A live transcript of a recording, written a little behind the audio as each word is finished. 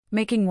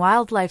Making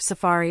wildlife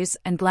safaris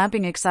and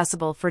glamping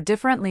accessible for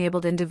differently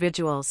abled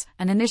individuals,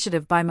 an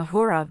initiative by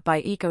Mahoora by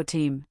Eco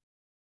Team.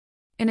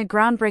 In a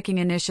groundbreaking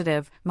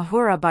initiative,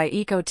 Mahoora by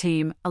Eco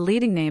Team, a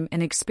leading name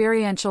in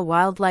experiential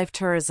wildlife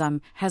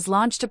tourism, has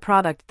launched a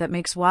product that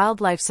makes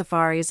wildlife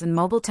safaris and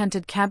mobile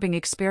tented camping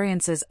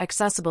experiences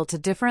accessible to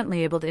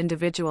differently abled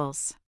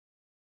individuals.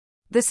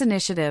 This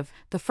initiative,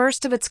 the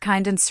first of its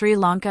kind in Sri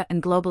Lanka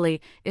and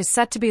globally, is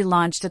set to be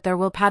launched at their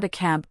Wilpada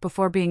camp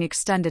before being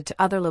extended to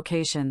other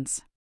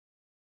locations.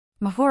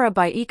 Mahoora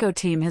by Eco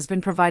Team has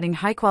been providing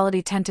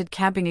high-quality tented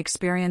camping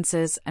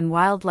experiences and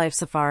wildlife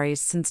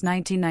safaris since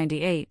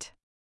 1998.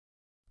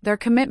 Their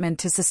commitment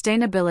to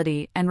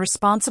sustainability and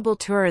responsible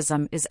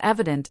tourism is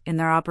evident in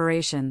their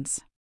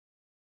operations.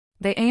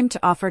 They aim to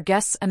offer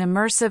guests an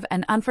immersive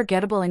and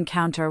unforgettable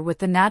encounter with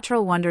the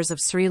natural wonders of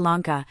Sri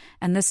Lanka,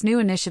 and this new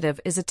initiative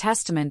is a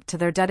testament to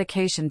their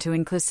dedication to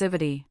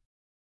inclusivity.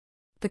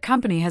 The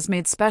company has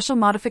made special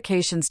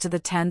modifications to the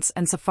tents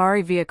and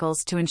safari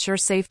vehicles to ensure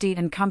safety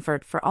and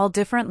comfort for all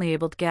differently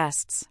abled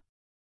guests.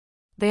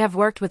 They have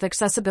worked with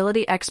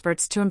accessibility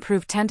experts to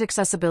improve tent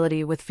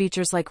accessibility with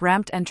features like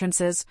ramped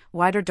entrances,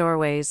 wider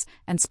doorways,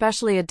 and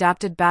specially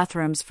adapted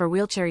bathrooms for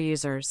wheelchair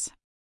users.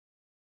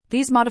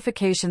 These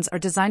modifications are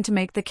designed to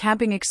make the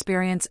camping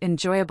experience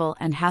enjoyable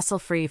and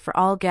hassle-free for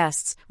all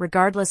guests,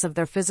 regardless of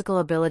their physical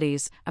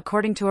abilities,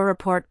 according to a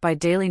report by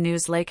Daily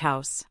News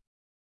Lakehouse.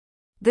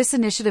 This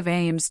initiative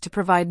aims to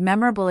provide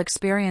memorable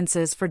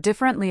experiences for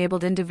differently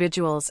abled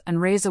individuals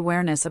and raise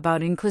awareness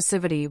about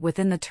inclusivity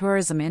within the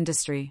tourism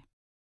industry.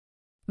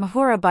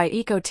 Mahoora by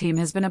Eco Team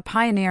has been a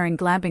pioneer in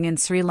glamping in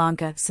Sri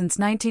Lanka since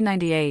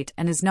 1998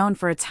 and is known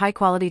for its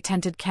high-quality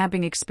tented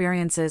camping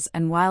experiences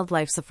and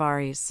wildlife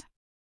safaris.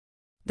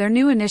 Their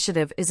new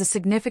initiative is a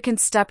significant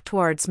step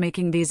towards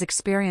making these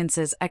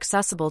experiences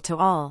accessible to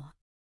all.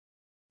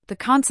 The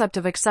concept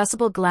of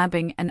accessible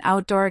glamping and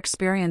outdoor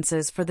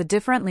experiences for the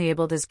differently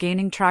abled is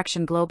gaining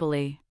traction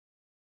globally.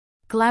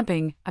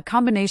 Glamping, a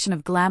combination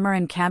of glamour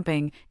and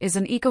camping, is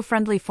an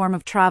eco-friendly form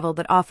of travel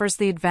that offers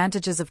the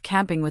advantages of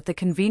camping with the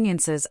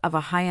conveniences of a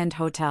high-end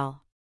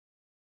hotel.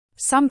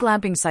 Some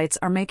glamping sites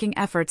are making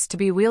efforts to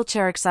be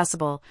wheelchair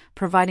accessible,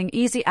 providing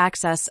easy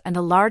access and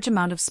a large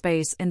amount of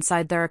space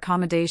inside their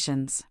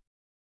accommodations.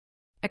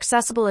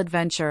 Accessible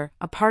adventure,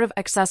 a part of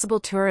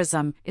accessible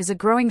tourism, is a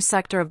growing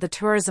sector of the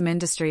tourism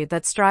industry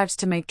that strives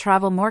to make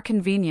travel more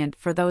convenient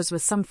for those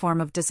with some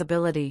form of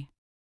disability.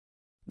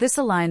 This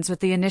aligns with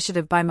the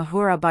initiative by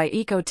Mahoora by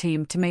Eco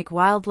Team to make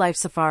wildlife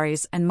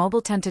safaris and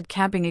mobile tented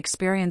camping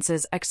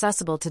experiences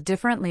accessible to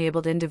differently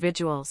abled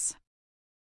individuals.